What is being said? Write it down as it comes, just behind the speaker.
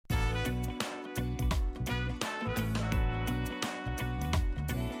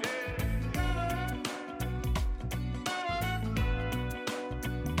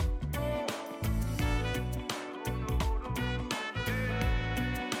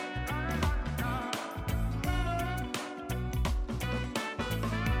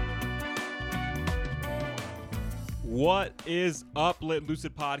What is up, Lit and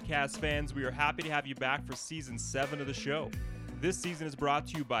Lucid podcast fans? We are happy to have you back for season 7 of the show. This season is brought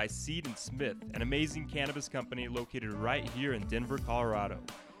to you by Seed & Smith, an amazing cannabis company located right here in Denver, Colorado.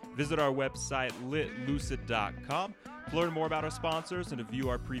 Visit our website, litlucid.com, to learn more about our sponsors and to view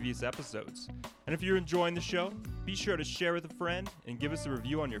our previous episodes. And if you're enjoying the show, be sure to share with a friend and give us a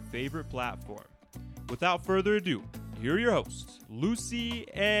review on your favorite platform. Without further ado, here are your hosts, Lucy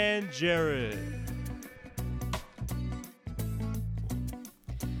and Jared.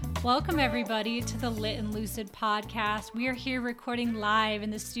 Welcome, everybody, to the Lit and Lucid podcast. We are here recording live in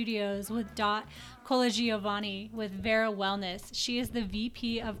the studios with Dot Colagiovanni with Vera Wellness. She is the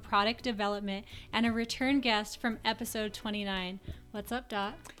VP of Product Development and a return guest from episode 29. What's up,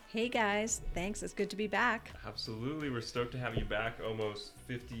 Dot? Hey, guys. Thanks. It's good to be back. Absolutely. We're stoked to have you back almost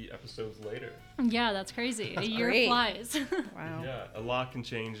 50 episodes later. Yeah, that's crazy. A year great. flies. Wow. Yeah, a lot can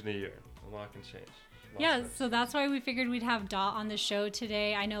change in a year. A lot can change. Yeah, so that's why we figured we'd have Dot on the show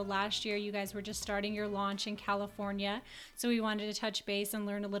today. I know last year you guys were just starting your launch in California, so we wanted to touch base and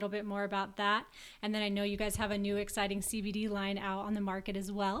learn a little bit more about that. And then I know you guys have a new exciting CBD line out on the market as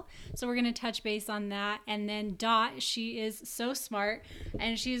well. So we're going to touch base on that. And then Dot, she is so smart,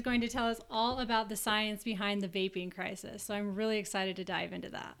 and she's going to tell us all about the science behind the vaping crisis. So I'm really excited to dive into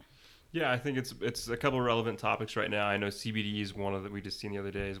that. Yeah, I think it's a couple of relevant topics right now. I know CBD is one of that we just seen the other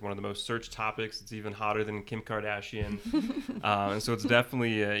day is one of the most searched topics. It's even hotter than Kim Kardashian, and so it's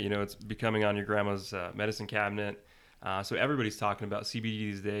definitely it's becoming on your grandma's medicine cabinet. So everybody's talking about CBD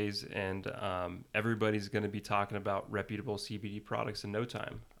these days, and everybody's going to be talking about reputable CBD products in no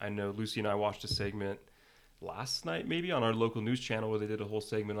time. I know Lucy and I watched a segment last night maybe on our local news channel where they did a whole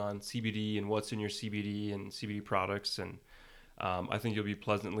segment on CBD and what's in your CBD and CBD products, and I think you'll be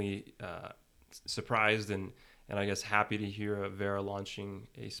pleasantly surprised and I guess happy to hear Vera launching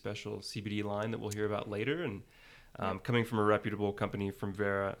a special CBD line that we'll hear about later. And coming from a reputable company from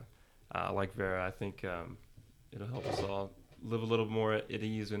Vera, like Vera, I think it'll help us all live a little more at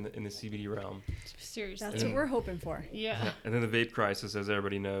ease in the CBD realm. Seriously. That's what we're hoping for. Yeah. And then the vape crisis, as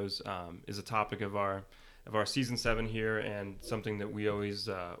everybody knows, is a topic of our season 7 here, and something that we always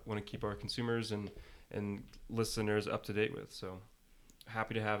want to keep our consumers and listeners up to date with. So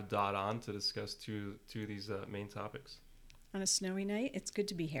happy to have Dot on to discuss two of these main topics. On a snowy night, it's good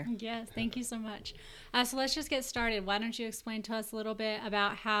to be here. Yes, thank you so much. So let's just get started. Why don't you explain to us a little bit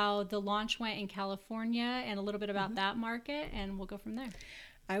about how the launch went in California and a little bit about that market, and we'll go from there.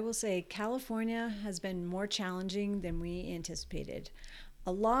 I will say California has been more challenging than we anticipated.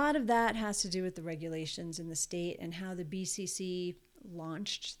 A lot of that has to do with the regulations in the state and how the BCC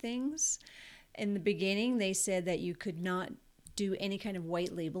launched things. In the beginning, they said that you could not do any kind of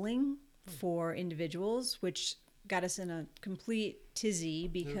white labeling for individuals, which got us in a complete tizzy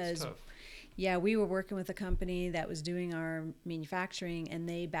because, we were working with a company that was doing our manufacturing and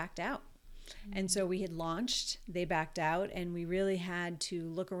they backed out. Mm-hmm. And so we had launched, they backed out, and we really had to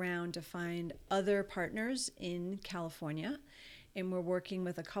look around to find other partners in California. And we're working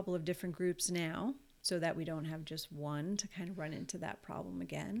with a couple of different groups now, so that we don't have just one to kind of run into that problem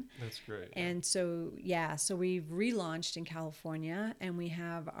again. That's great. And so we've relaunched in California, and we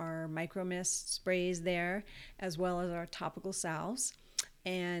have our micro mist sprays there, as well as our topical salves.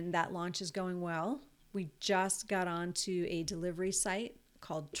 And that launch is going well. We just got onto a delivery site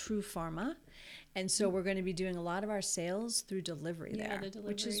called True Pharma. And so we're going to be doing a lot of our sales through delivery there,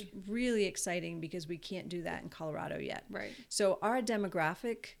 which is really exciting because we can't do that in Colorado yet. Right. So our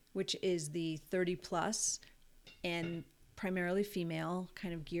demographic, which is the 30 plus and primarily female,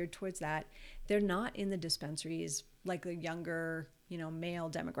 kind of geared towards that, they're not in the dispensaries like the younger, male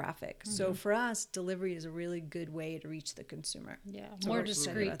demographic. Mm-hmm. So for us, delivery is a really good way to reach the consumer. Yeah, so more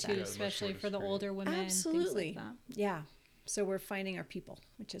discreet too, especially for the older women. Absolutely. And things like that. Yeah. So we're finding our people,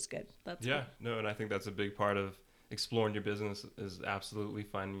 which is good. That's good. Cool. No, and I think that's a big part of exploring your business is absolutely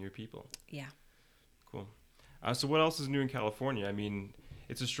finding your people. Yeah. Cool. So what else is new in California? I mean,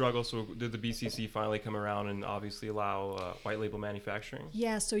 it's a struggle. So did the BCC finally come around and obviously allow white label manufacturing?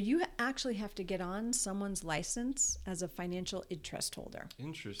 Yeah, so you actually have to get on someone's license as a financial interest holder.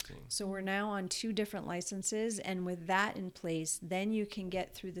 Interesting. So we're now on 2 different licenses, and with that in place, then you can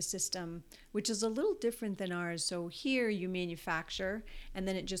get through the system, which is a little different than ours. So here you manufacture, and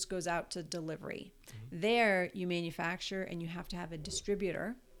then it just goes out to delivery. Mm-hmm. There you manufacture, and you have to have a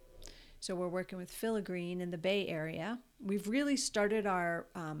distributor. So we're working with Filagreen in the Bay Area. We've really started our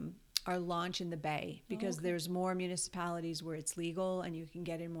launch in the Bay because there's more municipalities where it's legal and you can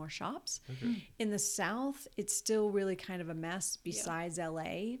get in more shops. Okay. In the South, it's still really kind of a mess besides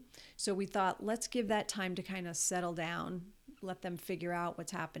LA. So we thought, let's give that time to kind of settle down let them figure out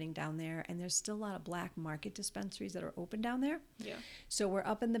what's happening down there. And there's still a lot of black market dispensaries that are open down there. Yeah. So we're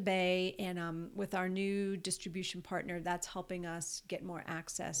up in the Bay, and with our new distribution partner, that's helping us get more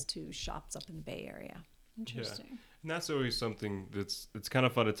access to shops up in the Bay Area. Interesting. Yeah. And that's always something it's kind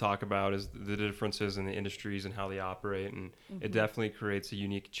of fun to talk about, is the differences in the industries and how they operate. And it definitely creates a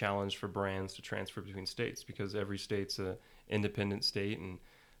unique challenge for brands to transfer between states, because every state's a independent state and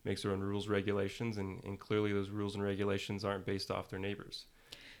makes their own rules, regulations, and clearly those rules and regulations aren't based off their neighbors.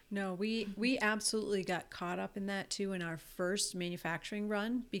 No, we absolutely got caught up in that too in our first manufacturing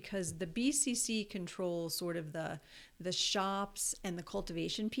run, because the BCC controls sort of the shops and the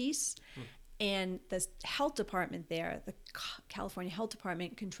cultivation piece. And the health department there, the California Health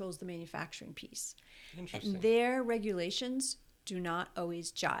Department, controls the manufacturing piece. Interesting. And their regulations do not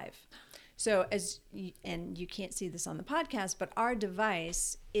always jive. So and you can't see this on the podcast, but our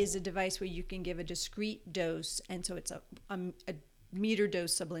device is a device where you can give a discrete dose. And so it's a meter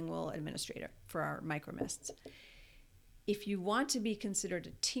dose sublingual administrator for our micromists. If you want to be considered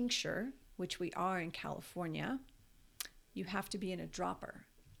a tincture, which we are in California, you have to be in a dropper,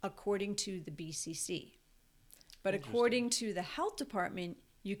 according to the BCC. But according to the health department,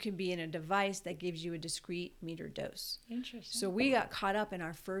 you can be in a device that gives you a discrete meter dose. Interesting. So we got caught up in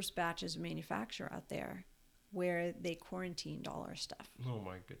our first batches of manufacture out there where they quarantined all our stuff. Oh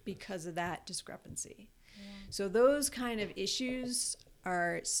my goodness. Because of that discrepancy. Yeah. So those kind of issues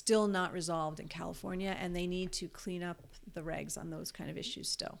are still not resolved in California, and they need to clean up the regs on those kind of issues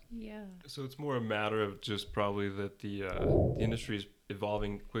still. Yeah. So it's more a matter of just probably that the industry is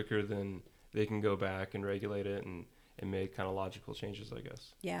evolving quicker than they can go back and regulate it and make kind of logical changes, I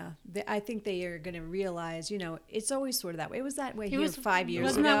guess. Yeah, I think they are going to realize, it's always sort of that way. It was that way here 5 years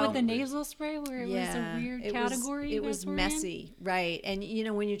wasn't ago. Wasn't that with the nasal spray where it was a weird category? It was messy, right? And,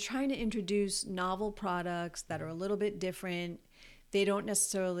 when you're trying to introduce novel products that are a little bit different, they don't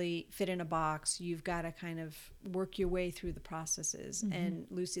necessarily fit in a box. You've got to kind of work your way through the processes. Mm-hmm. And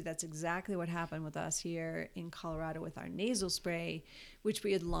Lucy, that's exactly what happened with us here in Colorado with our nasal spray, which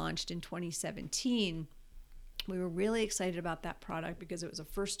we had launched in 2017. We were really excited about that product because it was a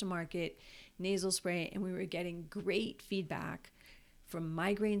first to market nasal spray, and we were getting great feedback from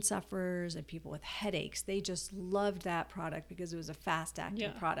migraine sufferers and people with headaches. They just loved that product because it was a fast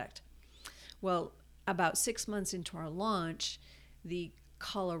acting product. Well, about 6 months into our launch, the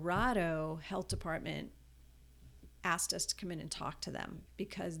Colorado Health Department asked us to come in and talk to them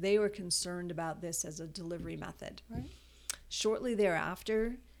because they were concerned about this as a delivery method. Right. Shortly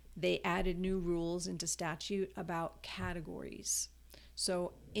thereafter, they added new rules into statute about categories.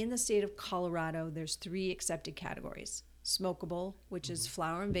 So in the state of Colorado, there's 3 accepted categories. Smokable, which is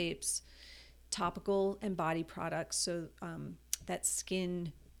flower and vapes, topical and body products, so that's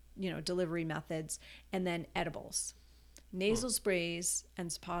skin, delivery methods, and then edibles. Nasal sprays and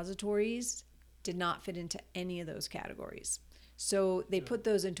suppositories did not fit into any of those categories. So they put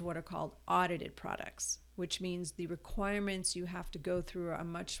those into what are called audited products, which means the requirements you have to go through are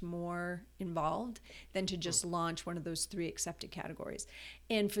much more involved than to just launch one of those 3 accepted categories.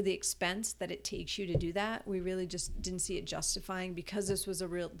 And for the expense that it takes you to do that, we really just didn't see it justifying, because this was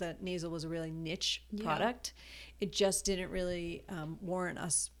the nasal was a really niche product. It just didn't really warrant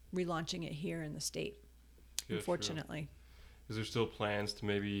us relaunching it here in the state, unfortunately. Sure. Is there still plans to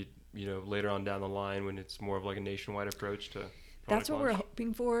maybe, later on down the line when it's more of like a nationwide approach to That's what launch? we're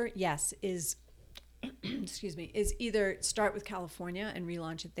hoping for, yes, is either start with California and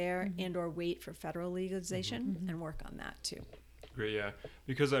relaunch it there, and or wait for federal legalization and work on that too. Great, yeah.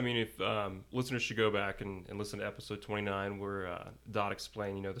 Because, if listeners should go back and listen to episode 29 where Dot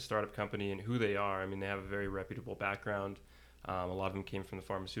explained, the startup company and who they are. They have a very reputable background. A lot of them came from the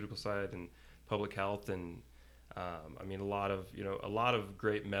pharmaceutical side and public health, and a lot of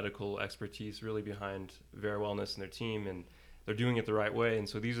great medical expertise really behind Vera Wellness and their team, and they're doing it the right way. And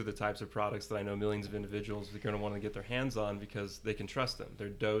so these are the types of products that I know millions of individuals are going to want to get their hands on because they can trust them. They're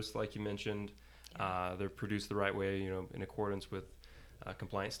dosed, like you mentioned. They're produced the right way, in accordance with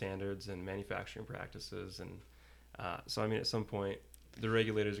compliance standards and manufacturing practices. And so at some point, the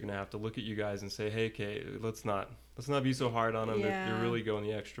regulators are going to have to look at you guys and say, hey, okay, let's not be so hard on them. Yeah. They're really going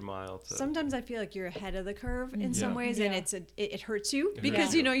the extra mile. Sometimes I feel like you're ahead of the curve in some ways, and it hurts you It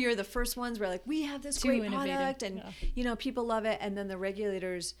because hurts you. you're the first ones where like we have this Too great innovative. product, and people love it, and then the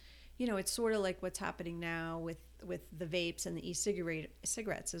regulators, it's sort of like what's happening now with the vapes and the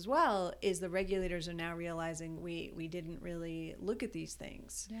e-cigarettes as well, is the regulators are now realizing we didn't really look at these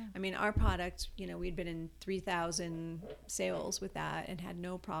things. Yeah. Our product, we'd been in 3,000 sales with that and had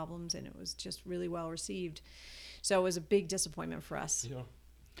no problems, and it was just really well received. So it was a big disappointment for us. Yeah.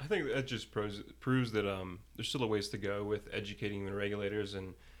 I think that just proves that there's still a ways to go with educating the regulators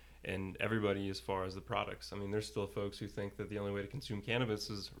and everybody as far as the products. I mean, there's still folks who think that the only way to consume cannabis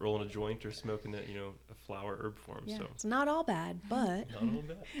is rolling a joint or smoking it, a flower herb form. Yeah, So it's not all bad, but not all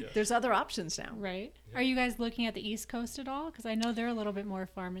bad. Yeah. there's other options now. Right. Are you guys looking at the East Coast at all? Because I know they're a little bit more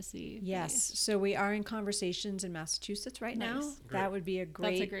pharmacy. Yes, based. so we are in conversations in Massachusetts right now. Nice. Great. That would be a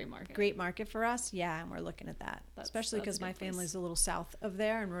That's a great market. great market for us. Yeah, and we're looking at that, especially that's because a good my place. family's a little south of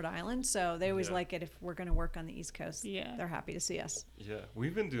there in Rhode Island, so they always Yeah. like it if we're going to work on the East Coast. Yeah. They're happy to see us. Yeah,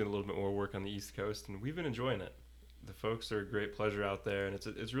 we've been doing a little bit more work on the East Coast, and we've been enjoying it. The folks are a great pleasure out there, and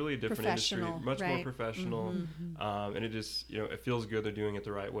it's really a different industry, Professional, much more right? professional, and it just it feels good. They're doing it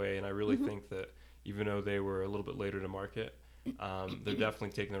the right way, and I really think that even though they were a little bit later to market, they're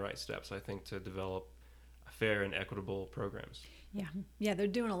definitely taking the right steps. I think to develop fair and equitable programs. Yeah, they're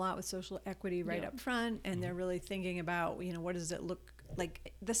doing a lot with social equity right Yeah. up front, and they're really thinking about, what does it look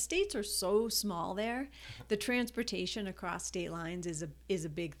like? The states are so small there. The transportation across state lines is a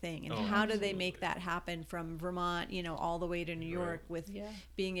big thing, and Oh, how do they absolutely. make that happen from Vermont, all the way to New York with Yeah.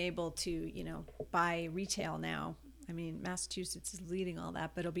 being able to, buy retail now? I mean, Massachusetts is leading all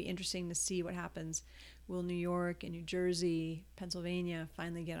that, but it'll be interesting to see what happens. Will New York and New Jersey, Pennsylvania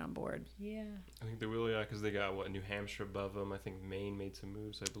finally get on board? Yeah. I think they will, yeah, because they got New Hampshire above them. I think Maine made some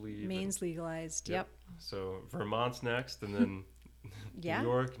moves, I believe. Maine's legalized. Yep. So Vermont's next, and then Yeah. New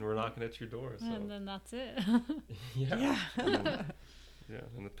York, and we're knocking at your door. So And then that's it. yeah. Yeah,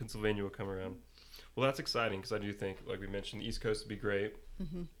 and the Pennsylvania will come around. Well, that's exciting because I do think, like we mentioned, the East Coast would be great,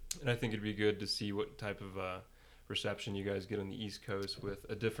 and I think it'd be good to see what type of reception you guys get on the East Coast with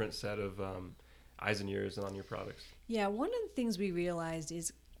a different set of eyes and ears on your products. Yeah, one of the things we realized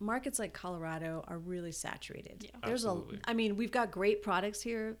is markets like Colorado are really saturated. Yeah. There's Absolutely. we've got great products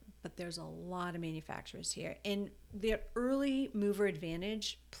here, but there's a lot of manufacturers here, and their early mover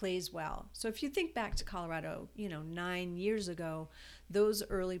advantage plays well. So if you think back to Colorado, 9 years ago, those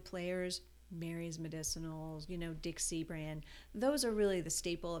early players, Mary's Medicinals, Dixie brand, those are really the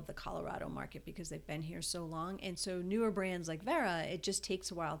staple of the Colorado market because they've been here so long. And so newer brands like Vera, it just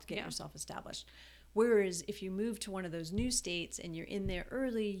takes a while to get Yeah. yourself established. Whereas if you move to one of those new states and you're in there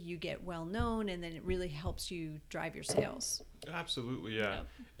early, you get well known, and then it really helps you drive your sales. Absolutely, yeah. Yep.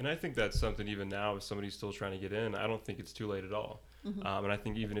 And I think that's something even now, if somebody's still trying to get in, I don't think it's too late at all. And I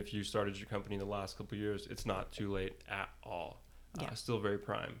think even if you started your company in the last couple of years, it's not too late at all. Yeah. Still very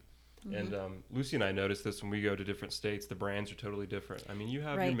prime. And Lucy and I noticed this when we go to different states, the brands are totally different. I mean, you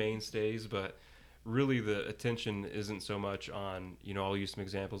have your Right. mainstays, but really the attention isn't so much on, I'll use some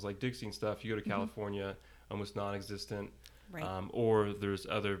examples like Dixie and stuff. You go to California, almost non-existent. Right. Or there's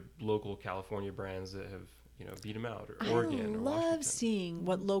other local California brands that have, beat them out, or Oregon, I or love Washington. seeing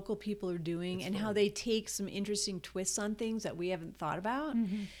what local people are doing It's and how fun. they take some interesting twists on things that we haven't thought about.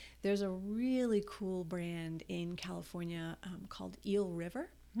 There's a really cool brand in California called Eel River,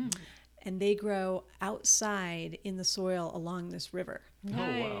 and they grow outside in the soil along this river. Oh,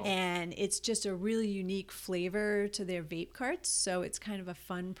 wow. And it's just a really unique flavor to their vape carts. So it's kind of a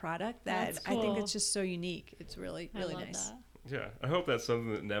fun product that That's I think cool. it's just so unique. It's really, really I love nice. that. Yeah, I hope that's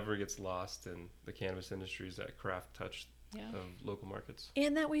something that never gets lost in the cannabis industry, is that craft touch Yeah. of local markets.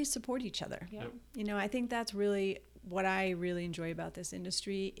 And that we support each other. Yeah. Yep. I think that's really what I really enjoy about this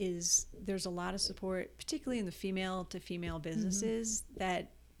industry is there's a lot of support, particularly in the female to female businesses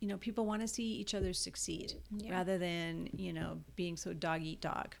that, people want to see each other succeed Yeah. rather than, being so dog eat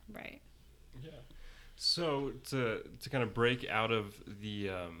dog. Right. Yeah. So to kind of break out of the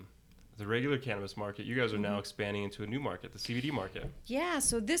regular cannabis market, you guys are now expanding into a new market, the CBD market. Yeah,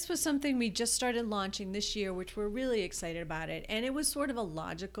 so this was something we just started launching this year, which we're really excited about it. And it was sort of a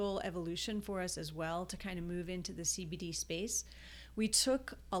logical evolution for us as well to kind of move into the CBD space. We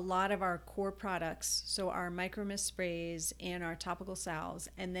took a lot of our core products, so our micromist sprays and our topical salves,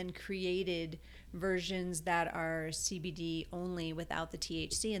 and then created versions that are CBD only without the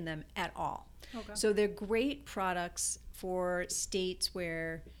THC in them at all. Okay. So they're great products for states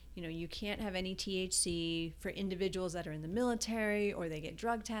where you can't have any THC, for individuals that are in the military or they get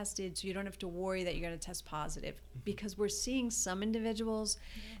drug tested, so you don't have to worry that you're going to test positive. Because we're seeing some individuals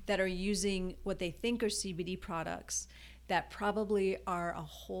that are using what they think are CBD products that probably are a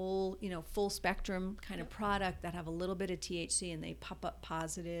whole, full spectrum kind of product that have a little bit of THC and they pop up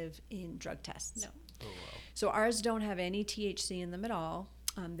positive in drug tests. No. Oh, wow. So ours don't have any THC in them at all.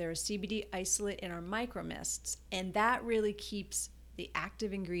 They're a CBD isolate in our micromists, and that really keeps the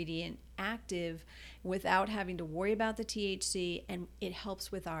active ingredient active without having to worry about the THC, and it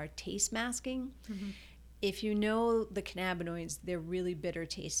helps with our taste masking. If you know the cannabinoids, they're really bitter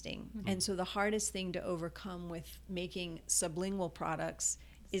tasting. And so the hardest thing to overcome with making sublingual products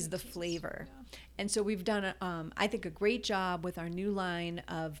is the flavor. And so we've done, I think, a great job with our new line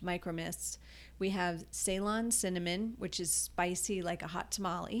of micro mists. We have Ceylon cinnamon, which is spicy like a hot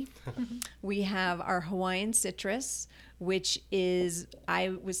tamale. We have our Hawaiian citrus, which is, I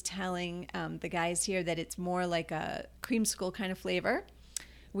was telling the guys here that it's more like a creamsicle kind of flavor.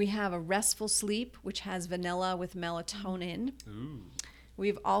 We have a Restful Sleep, which has vanilla with melatonin. Ooh.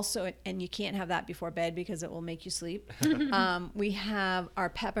 We've also, and you can't have that before bed because it will make you sleep. We have our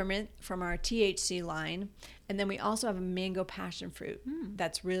peppermint from our THC line. And then we also have a mango passion fruit.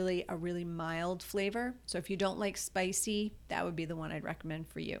 That's really a really mild flavor. So if you don't like spicy, that would be the one I'd recommend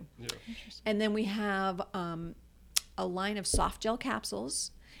for you. Yeah. And then we have a line of soft gel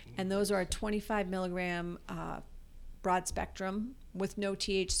capsules. And those are a 25 milligram broad spectrum with no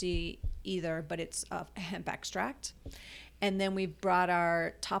THC either, but it's a hemp extract. And then we've brought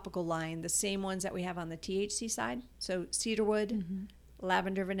our topical line, the same ones that we have on the THC side. So cedarwood,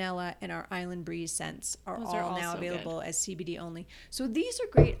 lavender vanilla, and our Island Breeze scents are Those all are now also available good. as CBD only. So these are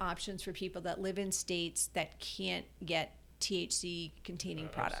great options for people that live in states that can't get THC containing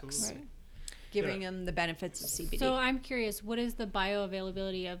products, Absolutely. giving them the benefits of CBD. So I'm curious, what is the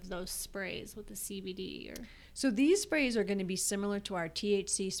bioavailability of those sprays with the CBD? Or So these sprays are going to be similar to our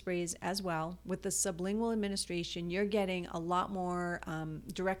THC sprays as well. With the sublingual administration, you're getting a lot more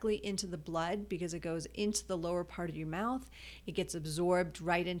directly into the blood because it goes into the lower part of your mouth. It gets absorbed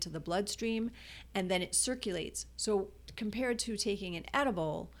right into the bloodstream, and then it circulates. So compared to taking an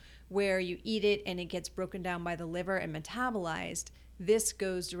edible where you eat it and it gets broken down by the liver and metabolized, this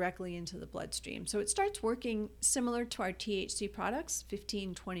goes directly into the bloodstream. So it starts working similar to our THC products,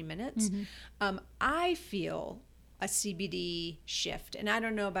 15, 20 minutes. I feel a CBD shift. And I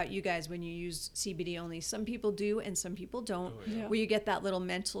don't know about you guys when you use CBD only. Some people do and some people don't, where you get that little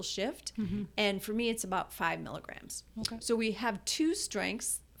mental shift. And for me, it's about 5 milligrams. Okay. So we have two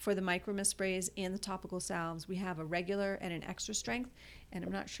strengths for the micromist sprays and the topical salves. We have a regular and an extra strength. And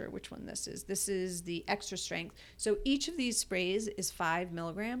I'm not sure which one this is. This is the extra strength. So each of these sprays is 5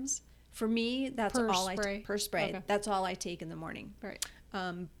 milligrams. For me, that's Per all spray? per spray. Okay. That's all I take in the morning. right.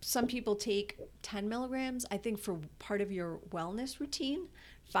 Some people take 10 milligrams. I think for part of your wellness routine,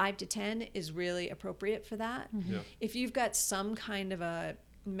 5 to 10 is really appropriate for that. Yeah. If you've got some kind of a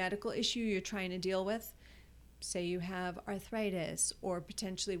medical issue you're trying to deal with, say you have arthritis, or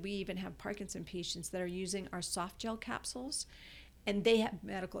potentially we even have Parkinson patients that are using our soft gel capsules, and they have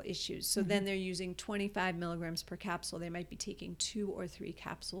medical issues. So then they're using 25 milligrams per capsule. They might be taking 2 or 3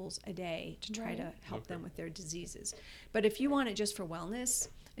 capsules a day to try to help them with their diseases. But if you want it just for wellness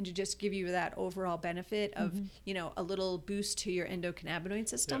and to just give you that overall benefit of, you know, a little boost to your endocannabinoid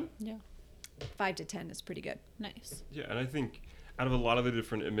system, Yeah. 5 to 10 is pretty good. Nice. Yeah, and I think out of a lot of the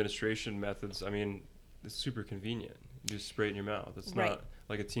different administration methods, I mean, it's super convenient. You just spray it in your mouth. It's Right. not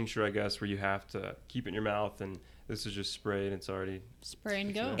like a tincture, I guess, where you have to keep it in your mouth, and this is just spray and it's already. Spray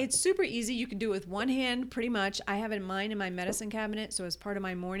and go. It's super easy. You can do it with one hand pretty much. I have mine in my medicine cabinet. So as part of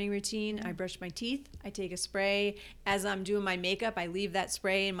my morning routine, I brush my teeth. I take a spray. As I'm doing my makeup, I leave that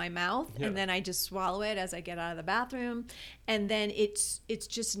spray in my mouth, Yeah. and then I just swallow it as I get out of the bathroom. And then it's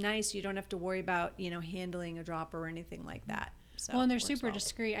just nice. You don't have to worry about, you know, handling a dropper or anything like that. So Well, and they're it works super well.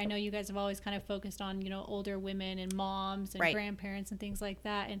 discreet. I know you guys have always kind of focused on, you know, older women and moms and Right. grandparents and things like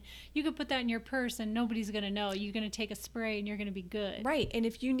that. And you could put that in your purse and nobody's going to know. You're going to take a spray and you're going to be good. Right. And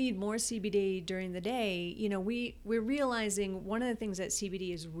if you need more CBD during the day, you know, we're realizing one of the things that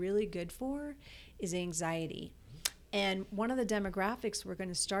CBD is really good for is anxiety. And one of the demographics we're going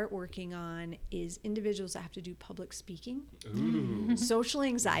to start working on is individuals that have to do public speaking. Ooh. Social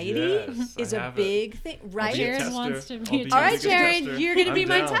anxiety Yes, I is a have it. big thing, right? Be a Jared tester. wants to I'll be a be All a right, good Jared, tester. you're going to I'm be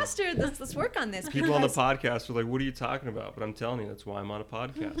my down. tester. Let's work on this. People on the because podcast are like, "What are you talking about?" But I'm telling you, that's why I'm on a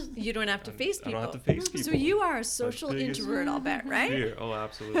podcast. you don't have to face I people. don't have to face people. So you are a social biggest introvert, I'll bet, right? Fear. Oh,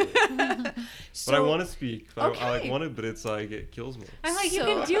 absolutely. So, But I want to speak. I Okay. like want to, but it's like it kills me. I'm like, you So-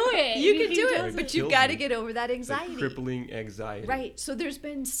 can do it. You can do it. it, but It you've kills got to me. get over that It's like anxiety. crippling anxiety. Right. So there's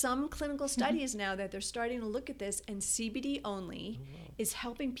been some clinical studies now that they're starting to look at this, and CBD only is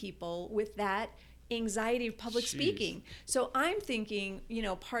helping people with that anxiety of public Jeez. speaking. So I'm thinking, you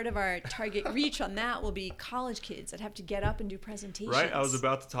know, part of our target reach on that will be college kids that have to get up and do presentations. Right. I was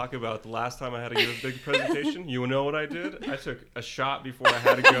about to talk about the last time I had to give a big presentation. You know what I did? I took a shot before I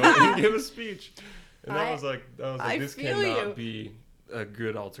had to go and give a speech, and I was like, I this feel cannot you. be a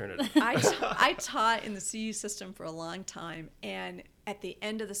good alternative. I taught in the CU system for a long time, and at the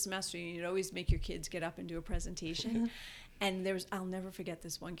end of the semester, you'd always make your kids get up and do a presentation. And I'll never forget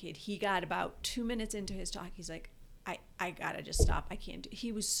this one kid. He got about 2 minutes into his talk. He's like, I gotta just stop. I can't do.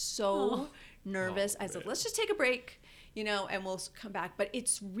 He was so nervous. Oh, I said, man. let's just take a break. and we'll come back. But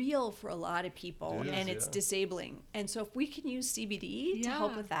it's real for a lot of people, It is, and it's yeah. disabling. And so if we can use CBD to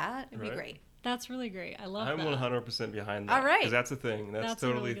help Yeah. with that, it'd be Right. great. That's really great. I love I'm that. 100% behind that. All right. Because that's a thing. That's a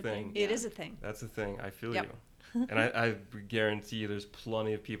really totally a good thing. It Yeah. is a thing. That's the thing. I feel Yep. you. And I guarantee there's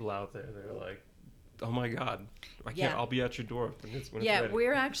plenty of people out there that are like, oh my God, Yeah. I'll be at your door when it's Yeah, ready.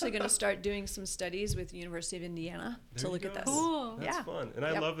 we're actually going to start doing some studies with University of Indiana There to you look at go. this. Cool. That's Yeah. fun. And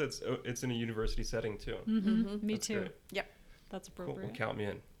I Yep. love that it's in a university setting too. Me That's too. great. Yep. That's Cool. Well, appropriate. count me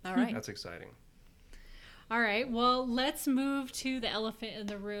in. All right. That's exciting. All right. Well, let's move to the elephant in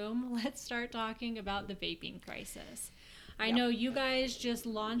the room. Let's start talking about the vaping crisis. I Yep. know you guys just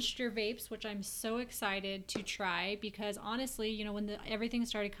launched your vapes, which I'm so excited to try because honestly, when everything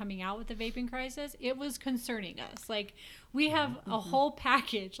started coming out with the vaping crisis, it was concerning us. Like we have a whole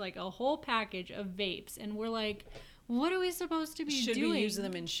package, of vapes, and we're like, what are we supposed to be Should doing? we use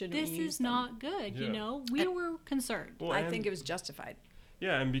them and shouldn't we This use is them? not good. Yeah. We were concerned. Well, I and- think it was justified.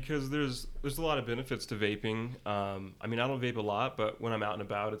 Yeah, and because there's a lot of benefits to vaping. I mean, I don't vape a lot, but when I'm out and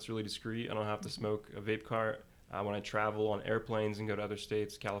about, it's really discreet. I don't have to smoke a vape cart. When I travel on airplanes and go to other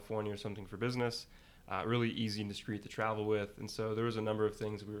states, California or something for business, really easy and discreet to travel with. And so there was a number of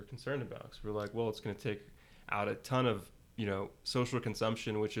things we were concerned about. Because we were like, well, it's going to take out a ton of social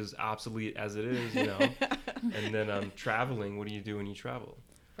consumption, which is obsolete as it is, And then traveling, what do you do when you travel?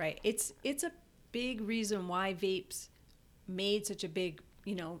 Right. It's a big reason why vapes made such a big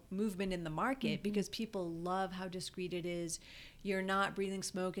movement in the market because people love how discreet it is. You're not breathing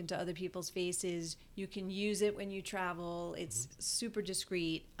smoke into other people's faces. You can use it when you travel. It's super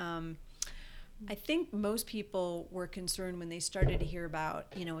discreet. I think most people were concerned when they started to hear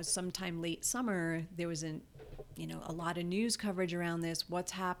about, sometime late summer, there was a lot of news coverage around this,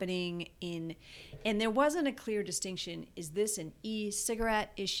 what's happening and there wasn't a clear distinction. Is this an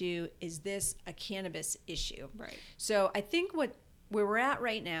e-cigarette issue? Is this a cannabis issue? Right. So I think where we're at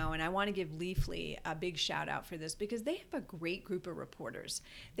right now, and I want to give Leafly a big shout out for this because they have a great group of reporters.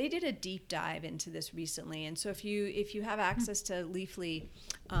 They did a deep dive into this recently, and so if you have access to Leafly,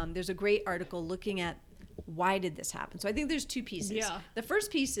 there's a great article looking at why did this happen. So I think there's two pieces. Yeah. The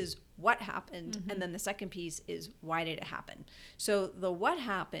first piece is what happened, and then the second piece is why did it happen. So the what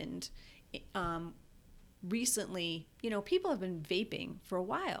happened recently, people have been vaping for a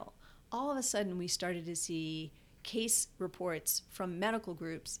while. All of a sudden, we started to see case reports from medical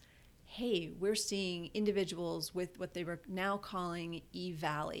groups. Hey, we're seeing individuals with what they were now calling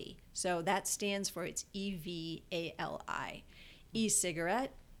EVALI. So that stands for it's EVALI.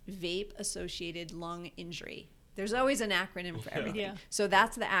 E-cigarette, vape associated lung injury. There's always an acronym for everything. Yeah. So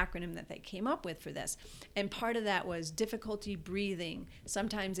that's the acronym that they came up with for this. And part of that was difficulty breathing.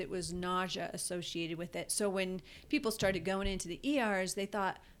 Sometimes it was nausea associated with it. So when people started going into the ERs, they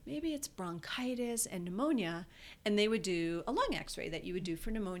thought maybe it's bronchitis and pneumonia. And they would do a lung x-ray that you would do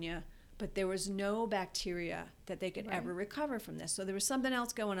for pneumonia. But there was no bacteria that they could ever recover from this. So there was something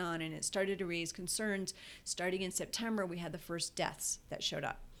else going on, and it started to raise concerns. Starting in September, we had the first deaths that showed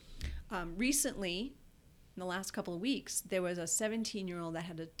up. Recently, in the last couple of weeks, there was a 17-year-old that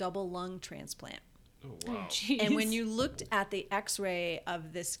had a double lung transplant. Oh, wow. And when you looked at the x-ray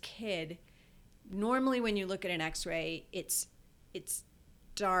of this kid, normally when you look at an x-ray, it's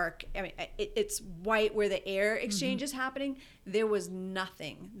dark. I mean, it's white where the air exchange is happening. There was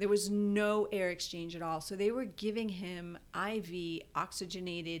nothing. There was no air exchange at all. So they were giving him IV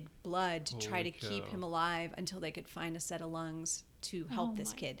oxygenated blood to try Holy to keep cow. him alive until they could find a set of lungs to help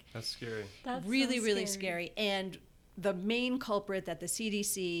this my kid. That's scary. That's Really, so really scary. And the main culprit that the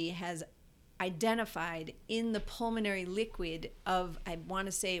CDC has identified in the pulmonary liquid of, I want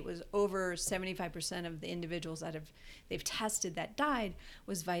to say it was over 75% of the individuals they've tested that died,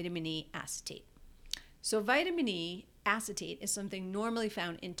 was vitamin E acetate. So vitamin E acetate is something normally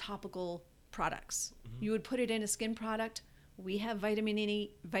found in topical products. You would put it in a skin product. We have vitamin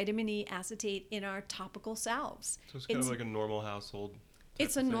E acetate in our topical salves. So it's kind of like a normal household.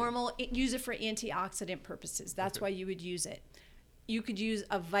 It's a normal, use it for antioxidant purposes. That's Okay. why you would use it. You could use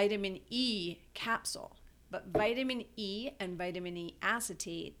a vitamin E capsule, but vitamin E and vitamin E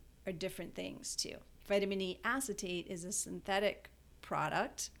acetate are different things too. Vitamin E acetate is a synthetic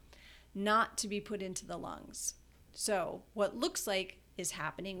product not to be put into the lungs. So what looks like is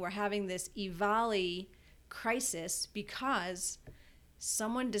happening, we're having this EVALI crisis because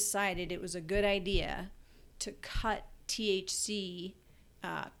someone decided it was a good idea to cut THC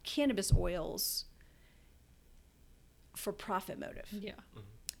cannabis oils for profit motive. Yeah.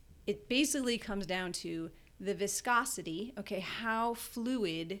 It basically comes down to the viscosity, okay, how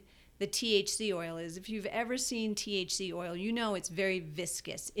fluid the THC oil is. If you've ever seen THC oil, you know it's very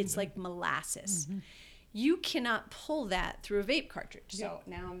viscous. It's like molasses. You cannot pull that through a vape cartridge. So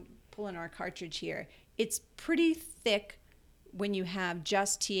now I'm pulling our cartridge here. It's pretty thick when you have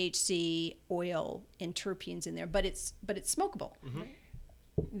just THC, oil, and terpenes in there, but it's smokable.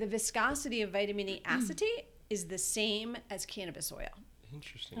 The viscosity of vitamin E acetate is the same as cannabis oil.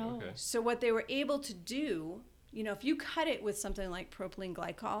 Interesting. Oh. Okay. So what they were able to do, you know, if you cut it with something like propylene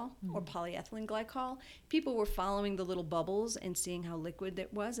glycol or polyethylene glycol, people were following the little bubbles and seeing how liquid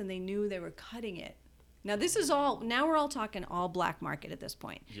it was, and they knew they were cutting it. Now now we're all talking all black market at this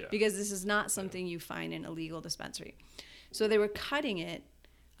point, because this is not something you find in a legal dispensary. So they were cutting it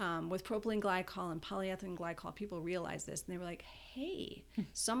with propylene glycol and polyethylene glycol. People realized this, and they were like, hey,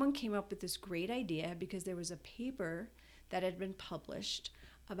 someone came up with this great idea, because there was a paper that had been published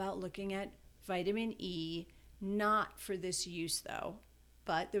about looking at vitamin E, not for this use though,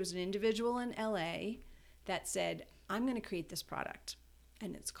 but there was an individual in LA that said, I'm going to create this product,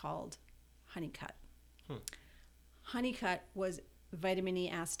 and it's called Honeycut. Honeycut was vitamin E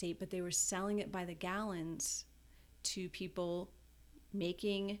acetate, but they were selling it by the gallons to people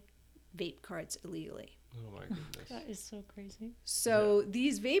making vape carts illegally. Oh my goodness. That is so crazy. So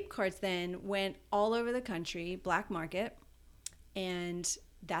these vape carts then went all over the country, black market, and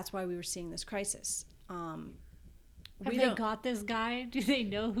that's why we were seeing this crisis. Have they got this guy? Do they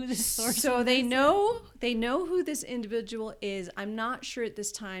know who the source is? So they know who this individual is. I'm not sure at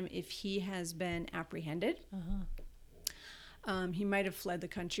this time if he has been apprehended. He might have fled the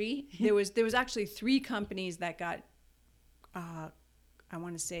country. There was actually 3 companies that got, I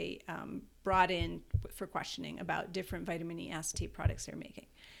want to say, brought in for questioning about different vitamin E acetate products they're making.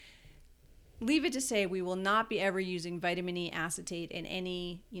 Leave it to say, we will not be ever using vitamin E acetate in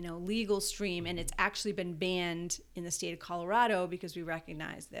any, legal stream, and it's actually been banned in the state of Colorado because we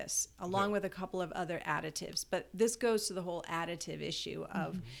recognize this, along with a couple of other additives. But this goes to the whole additive issue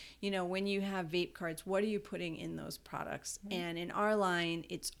of, when you have vape carts, what are you putting in those products? And in our line,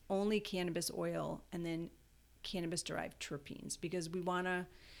 it's only cannabis oil and then cannabis-derived terpenes, because we want to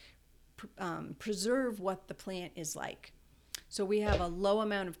preserve what the plant is like. So we have a low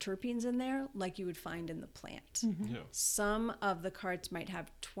amount of terpenes in there, like you would find in the plant. Some of the carts might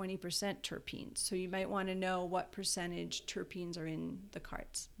have 20% terpenes. So you might want to know what percentage terpenes are in the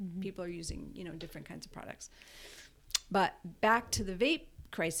carts. People are using, different kinds of products. But back to the vape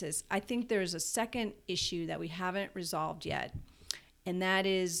crisis, I think there's a second issue that we haven't resolved yet. And that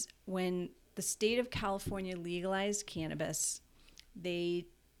is, when the state of California legalized cannabis, they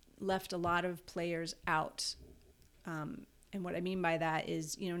left a lot of players out. And what I mean by that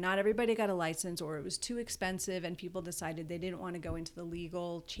is, not everybody got a license, or it was too expensive and people decided they didn't want to go into the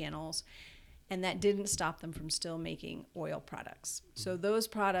legal channels. And that didn't stop them from still making oil products. So those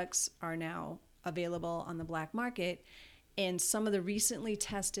products are now available on the black market. And some of the recently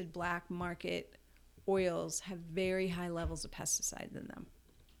tested black market oils have very high levels of pesticides in them.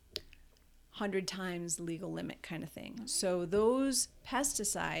 100 times the legal limit kind of thing. So those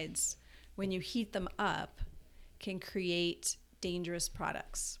pesticides, when you heat them up, can create dangerous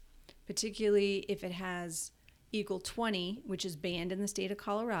products, particularly if it has Eagle 20, which is banned in the state of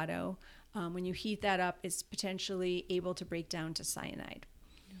Colorado. When you heat that up, it's potentially able to break down to cyanide.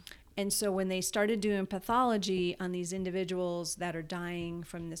 And so when they started doing pathology on these individuals that are dying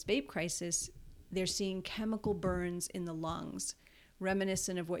from this vape crisis, they're seeing chemical burns in the lungs,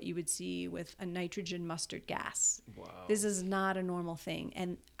 reminiscent of what you would see with a nitrogen mustard gas. Wow. This is not a normal thing.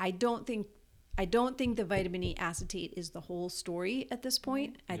 And I don't think the vitamin E acetate is the whole story at this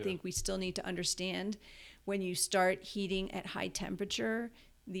point. I think we still need to understand, when you start heating at high temperature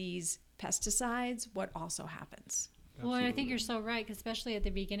these pesticides, what also happens. Well, and I think you're so right, 'cause especially at the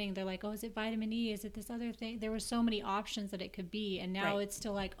beginning, they're like, oh, is it vitamin E? Is it this other thing? There were so many options that it could be. And now it's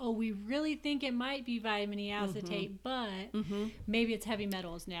still like, oh, we really think it might be vitamin E acetate, but maybe it's heavy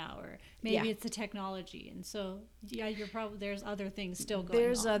metals now, or maybe it's the technology. And so, you're probably, there's other things still going on.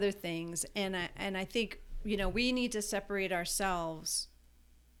 There's other things. And I think, we need to separate ourselves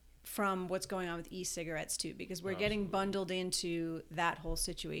from what's going on with e-cigarettes too, because we're getting bundled into that whole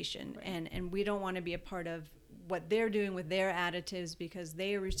situation. And we don't want to be a part of what they're doing with their additives, because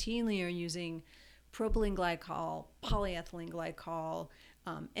they routinely are using propylene glycol, polyethylene glycol,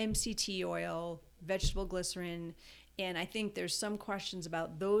 MCT oil, vegetable glycerin. And I think there's some questions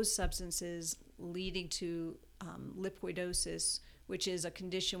about those substances leading to lipidosis, which is a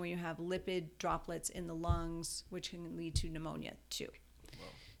condition where you have lipid droplets in the lungs, which can lead to pneumonia too. Wow.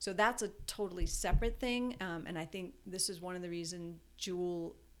 So that's a totally separate thing. And I think this is one of the reasons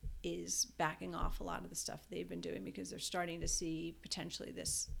Juul is backing off a lot of the stuff they've been doing, because they're starting to see potentially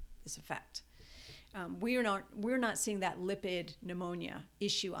this effect. We're not seeing that lipid pneumonia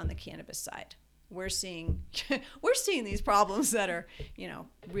issue on the cannabis side. we're seeing these problems that are,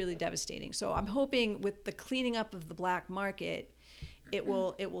 really devastating. So I'm hoping with the cleaning up of the black market, it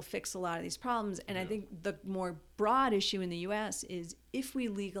will fix a lot of these problems. And I think the more broad issue in the US is if we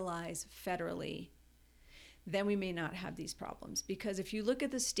legalize federally, then we may not have these problems. Because if you look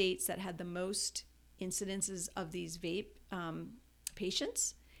at the states that had the most incidences of these vape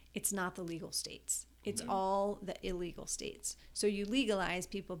patients, it's not the legal states. It's all the illegal states. So you legalize,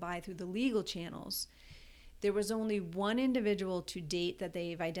 people buy through the legal channels. There was only one individual to date that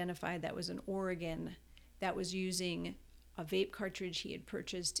they've identified that was in Oregon that was using a vape cartridge he had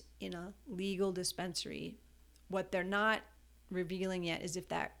purchased in a legal dispensary. What they're not revealing yet is if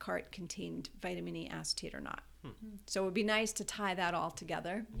that cart contained vitamin E acetate or not. So it would be nice to tie that all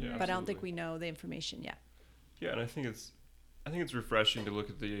together, but I don't think we know the information yet. Yeah, and I think it's refreshing to look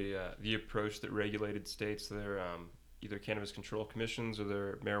at the approach that regulated states, their either cannabis control commissions or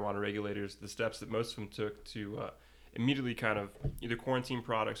their marijuana regulators, the steps that most of them took to immediately kind of either quarantine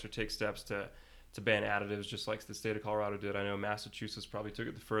products or take steps to ban additives, just like the state of Colorado did. I know Massachusetts probably took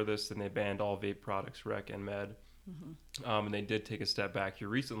it the furthest, and they banned all vape products, rec and med. And they did take a step back here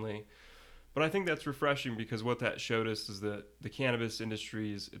recently. But I think that's refreshing because what that showed us is that the cannabis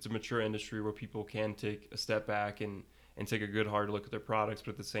industry it's a mature industry where people can take a step back and take a good hard look at their products.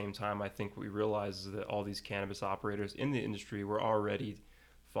 But at the same time, I think what we realize is that all these cannabis operators in the industry were already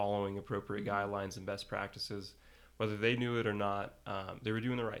following appropriate guidelines and best practices. Whether they knew it or not, they were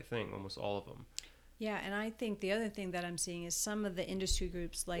doing the right thing, almost all of them. Yeah, and I think the other thing that I'm seeing is some of the industry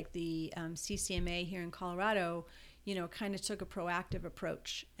groups like the CCMA here in Colorado, kind of took a proactive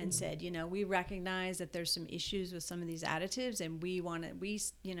approach and said, we recognize that there's some issues with some of these additives, and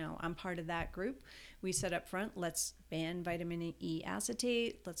I'm part of that group. We said up front, let's ban vitamin E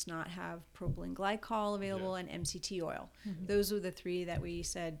acetate, let's not have propylene glycol available, and MCT oil. Those were the three that we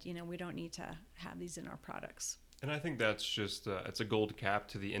said, we don't need to have these in our products. And I think that's just it's a gold cap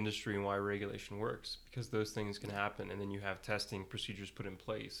to the industry and why regulation works, because those things can happen, and then you have testing procedures put in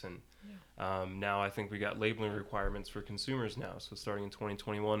place. And now I think we got labeling requirements for consumers now. So starting in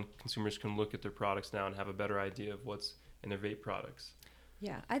 2021, consumers can look at their products now and have a better idea of what's in their vape products.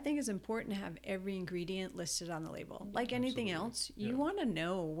 Yeah, I think it's important to have every ingredient listed on the label. Like anything else, you want to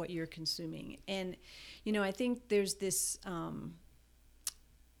know what you're consuming. And, I think there's this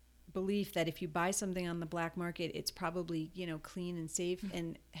belief that if you buy something on the black market, it's probably, clean and safe.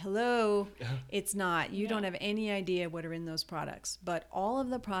 And it's not. You don't have any idea what are in those products. But all of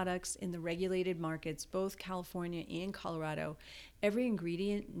the products in the regulated markets, both California and Colorado, every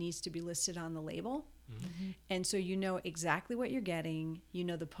ingredient needs to be listed on the label. And so you know exactly what you're getting,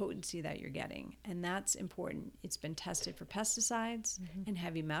 the potency that you're getting, and that's important. It's been tested for pesticides and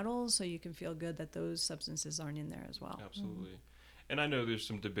heavy metals, so you can feel good that those substances aren't in there as well. Absolutely. And I know there's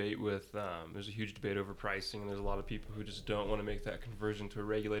some debate with, there's a huge debate over pricing, and there's a lot of people who just don't want to make that conversion to a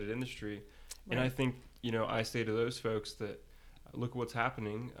regulated industry. Right. And I think, I say to those folks that, look at what's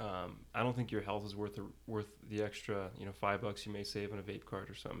happening. I don't think your health is worth the extra, $5 you may save on a vape cart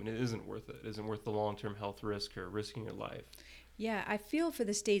or something. It isn't worth it. It isn't worth the long-term health risk or risking your life. Yeah, I feel for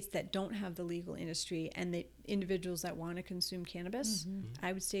the states that don't have the legal industry and the individuals that want to consume cannabis.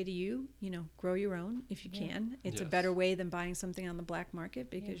 I would say to you, grow your own if you can. It's a better way than buying something on the black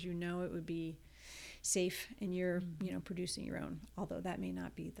market because it would be safe and you're, producing your own, although that may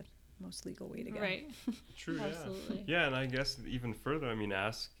not be the most legal way to go. Right. True. Absolutely. Yeah, and I guess even further,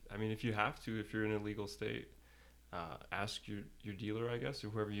 if you have to, if you're in a legal state, ask your dealer, I guess, or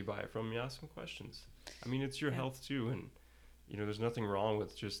whoever you buy it from, you ask them questions. It's your health too, and there's nothing wrong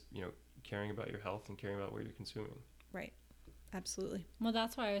with just caring about your health and caring about what you're consuming. Right. Absolutely. Well,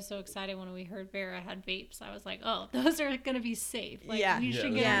 that's why I was so excited when we heard Vera had vapes. I was like, oh, those are going to be safe. You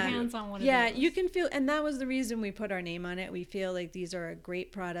should get your hands on one of those. Yeah, you can feel, and that was the reason we put our name on it. We feel like these are a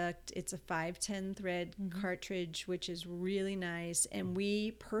great product. It's a 510 thread cartridge, which is really nice. And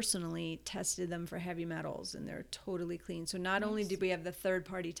we personally tested them for heavy metals, and they're totally clean. So not only did we have the third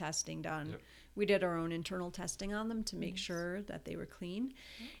party testing done, we did our own internal testing on them to make sure that they were clean.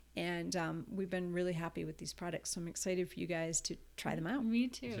 And we've been really happy with these products. So I'm excited for you guys to try them out. Me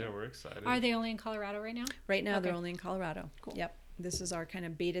too. Yeah, we're excited. Are they only in Colorado right now? Right now, they're only in Colorado. Cool. Yep. This is our kind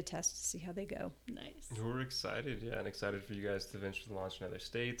of beta test to see how they go. Nice. We're excited, and excited for you guys to eventually launch in other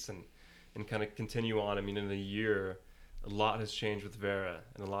states and kind of continue on. In a year, a lot has changed with Vera,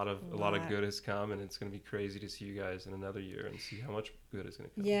 and a lot of good has come, and it's going to be crazy to see you guys in another year and see how much good is going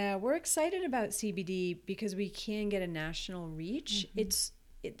to come. Yeah, we're excited about CBD because we can get a national reach.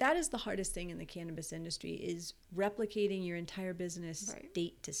 That is the hardest thing in the cannabis industry is replicating your entire business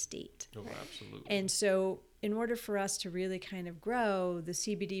state to state. Oh, absolutely. And so in order for us to really kind of grow, the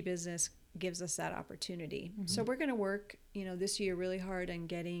CBD business gives us that opportunity. So we're going to work, this year really hard on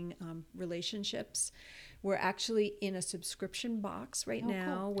getting relationships. We're actually in a subscription box right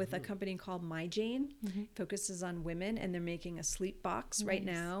now with a company called MyJane. Focuses on women, and they're making a sleep box right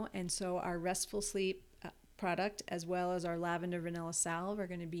now. And so our Restful Sleep product, as well as our Lavender Vanilla Salve, are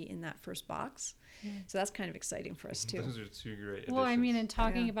going to be in that first box. So that's kind of exciting for us too. Those are two great additions. Well, I mean, and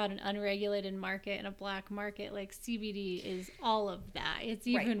talking about an unregulated market and a black market, like CBD is all of that. It's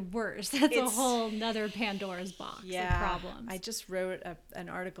even worse. That's a whole nother Pandora's box of problems. I just wrote an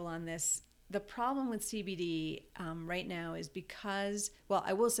article on this. The problem with CBD right now is because, well,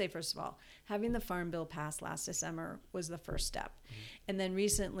 I will say, first of all, having the Farm Bill passed last December was the first step. And then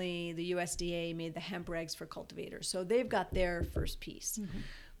recently, the USDA made the hemp regs for cultivators. So they've got their first piece.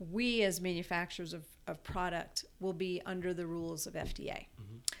 We, as manufacturers of product, will be under the rules of FDA.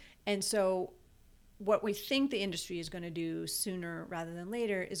 And so what we think the industry is going to do sooner rather than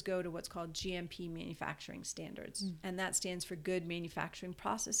later is go to what's called GMP manufacturing standards. And that stands for good manufacturing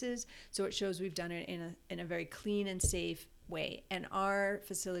processes. So it shows we've done it in a very clean and safe way. And our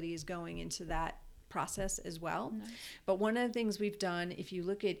facility is going into that process as well. But one of the things we've done, if you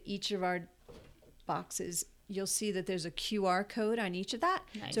look at each of our boxes, you'll see that there's a QR code on each of that.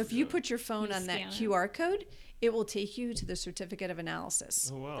 So if you put your phone on that QR code, it will take you to the certificate of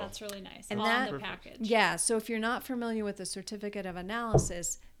analysis. Oh, wow. That's really nice. And on that, the package. Yeah, so if you're not familiar with the certificate of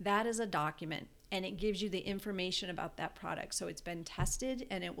analysis, that is a document, and it gives you the information about that product. So it's been tested,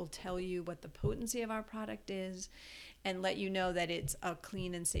 and it will tell you what the potency of our product is and let you know that it's a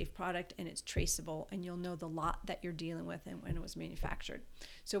clean and safe product and it's traceable, and you'll know the lot that you're dealing with and when it was manufactured.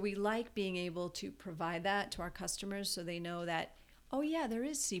 So we like being able to provide that to our customers so they know that, oh yeah, there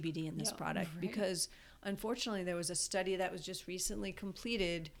is CBD in this product, because unfortunately there was a study that was just recently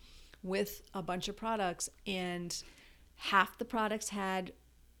completed with a bunch of products, and half the products had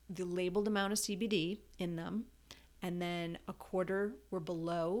the labeled amount of CBD in them, and then a quarter were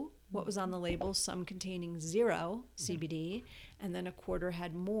below what was on the label, some containing 0 CBD, and then a quarter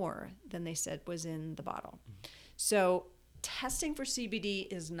had more than they said was in the bottle. So testing for CBD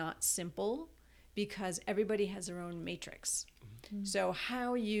is not simple because everybody has their own matrix. So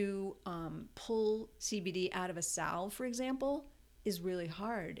how you pull CBD out of a salve, for example, is really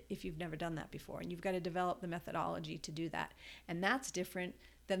hard if you've never done that before, and you've got to develop the methodology to do that. And that's different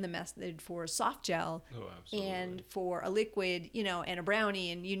than the method for soft gel and for a liquid, and a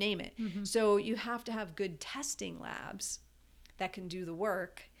brownie, and you name it. So you have to have good testing labs that can do the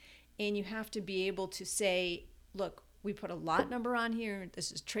work, and you have to be able to say, look, we put a lot number on here.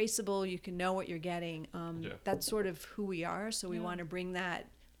 This is traceable. You can know what you're getting. That's sort of who we are. So we want to bring that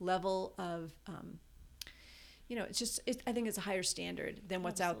level of, I think it's a higher standard than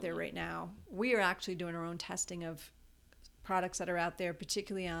what's out there right now. We are actually doing our own testing of products that are out there,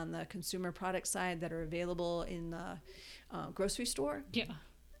 particularly on the consumer product side that are available in the grocery store.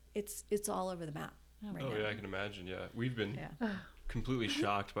 It's all over the map right now. Yeah, I can imagine. Yeah, we've been completely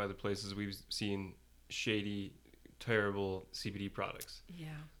shocked by the places we've seen shady, terrible CBD products.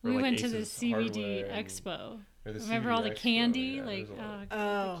 We went to the CBD Expo. Remember all the candy? Oh my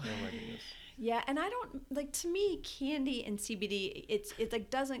goodness. Yeah, and I don't to me, candy and CBD, it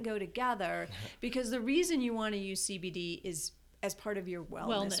doesn't go together, because the reason you want to use CBD is as part of your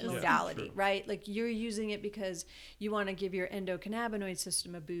wellness modality, right? Like, you're using it because you want to give your endocannabinoid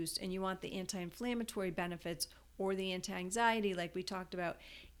system a boost, and you want the anti-inflammatory benefits or the anti-anxiety, like we talked about.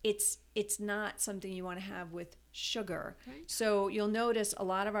 It's not something you want to have with sugar. Right. So you'll notice a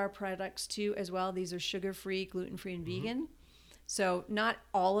lot of our products too, as well, these are sugar-free, gluten-free, and vegan. So not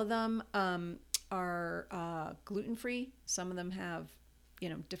all of them are gluten-free. Some of them have,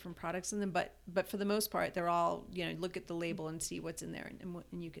 different products in them, but for the most part, they're all, look at the label and see what's in there,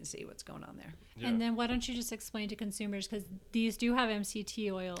 and you can see what's going on there. Yeah. And then why don't you just explain to consumers, because these do have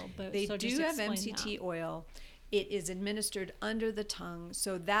MCT oil, but they do have MCT oil. It is administered under the tongue,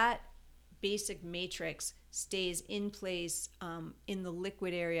 so that basic matrix stays in place in the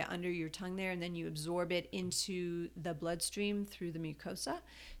liquid area under your tongue there, and then you absorb it into the bloodstream through the mucosa.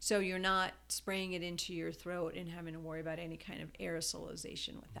 So you're not spraying it into your throat and having to worry about any kind of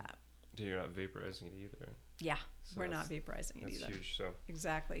aerosolization with that. Yeah, you're not vaporizing it either. Yeah, so we're not vaporizing it either. That's huge. So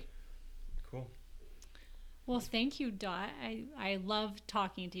exactly. Cool. Well, thank you, Dot. I love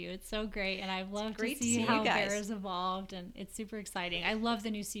talking to you. It's so great, and I've loved to see how Bare has evolved, and it's super exciting. I love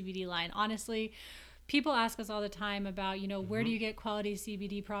the new CBD line. Honestly, people ask us all the time about, where do you get quality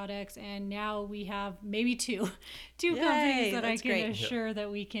CBD products? And now we have maybe two companies that I can assure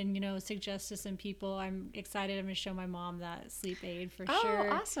that we can, suggest to some people. I'm excited. I'm going to show my mom that sleep aid for sure.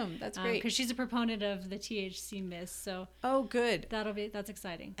 Oh, awesome. That's great. Because she's a proponent of the THC mist. So good. That's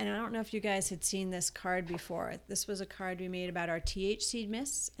exciting. And I don't know if you guys had seen this card before. This was a card we made about our THC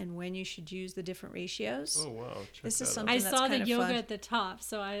mists and when you should use the different ratios. Oh, wow. This is something I that's saw the kind of yoga fun. at the top,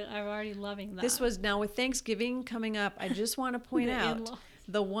 so I'm already loving that. This was, now with Thanksgiving coming up, I just want to point out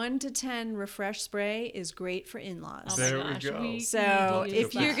the 1 to 10 refresh spray is great for in-laws. Oh There my gosh, we go. So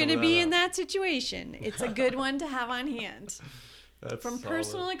if you're going to be in that that situation, it's a good one to have on hand. That's From solid.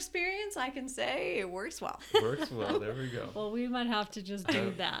 personal experience, I can say it works well. Works well. There we go. Well, we might have to just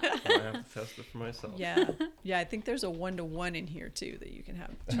do that. I have to test it for myself. Yeah. I think there's a 1-to-1 in here too that you can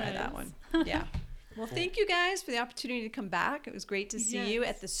have. Try that one. Yeah. Well, thank you guys for the opportunity to come back. It was great to see you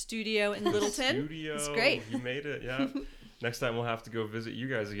at the studio in Littleton. It's great. You made it. Yeah. Next time we'll have to go visit you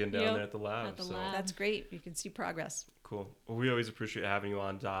guys again down there at the lab. Lab. That's great. You can see progress. Cool. Well, we always appreciate having you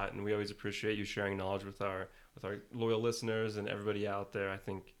on, Dot, and we always appreciate you sharing knowledge with our loyal listeners and everybody out there. I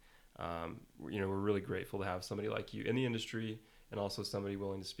think we're really grateful to have somebody like you in the industry and also somebody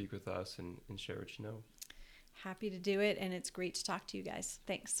willing to speak with us and share what you know. Happy to do it, and it's great to talk to you guys.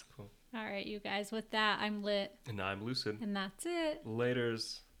 Thanks. Cool. All right, you guys. With that, I'm Lit. And I'm Lucid. And that's it.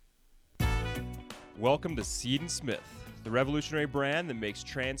 Laters. Welcome to Seed & Smith, the revolutionary brand that makes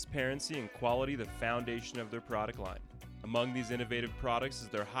transparency and quality the foundation of their product line. Among these innovative products is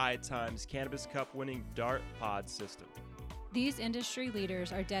their High Times Cannabis Cup winning DART pod system. These industry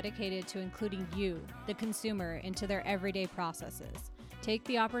leaders are dedicated to including you, the consumer, into their everyday processes. Take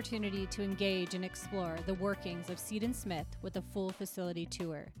the opportunity to engage and explore the workings of Seed & Smith with a full facility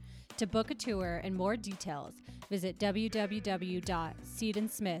tour. To book a tour and more details, visit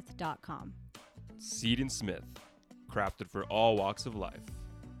www.seedandsmith.com. Seed & Smith, crafted for all walks of life.